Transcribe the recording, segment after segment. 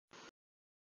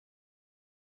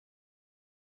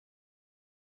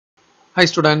Hi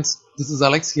students, this is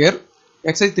Alex here.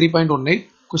 Exercise 3.18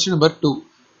 question number 2.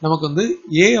 நமக்கு வந்து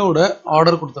A ஓட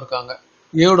order கொடுத்திருக்காங்க.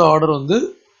 A ஓட ஆர்டர் வந்து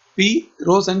P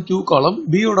rows and Q column,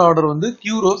 B ஓட ஆர்டர் வந்து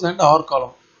Q rows and R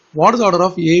column. What is the order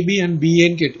of AB and BA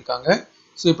ன்னு கேட்டிருக்காங்க.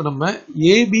 So இப்போ நம்ம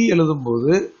AB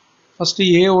எழுதும்போது first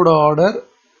A ஓட order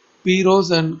P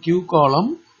rows and Q column,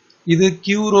 இது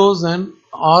Q rows and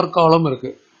R column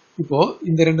இருக்கு. இப்போ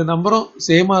இந்த ரெண்டு நம்பரும்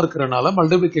சேமா இருக்கறனால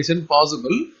மல்டிப்ளிகேஷன்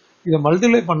பாசிபிள். இதை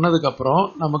மல்டிப்ளை பண்ணதுக்கு அப்புறம்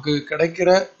நமக்கு கிடைக்கிற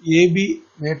AB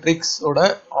மேட்ரிக்ஸ் ஓட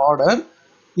ஆர்டர்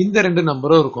இந்த ரெண்டு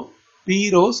நம்பரும் இருக்கும். P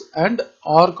rows and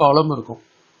R column இருக்கும்.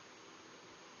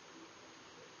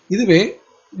 இதுவே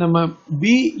நம்ம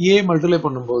BA மல்டிப்ளை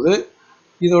பண்ணும்போது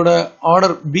இதோட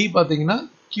ஆர்டர் B பாத்தீங்கன்னா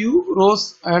Q rows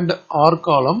and R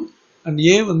column and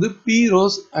A வந்து P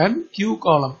rows and Q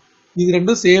column. இது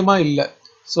ரெண்டும் சேமா இல்ல.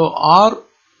 So R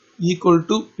equal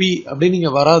to P அப்படி நீங்க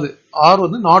வராது. R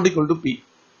வந்து not equal to P.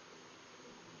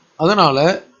 அதனால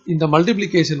இந்த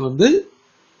மல்டிப்ளிகேஷன் வந்து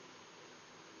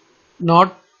not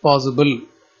possible.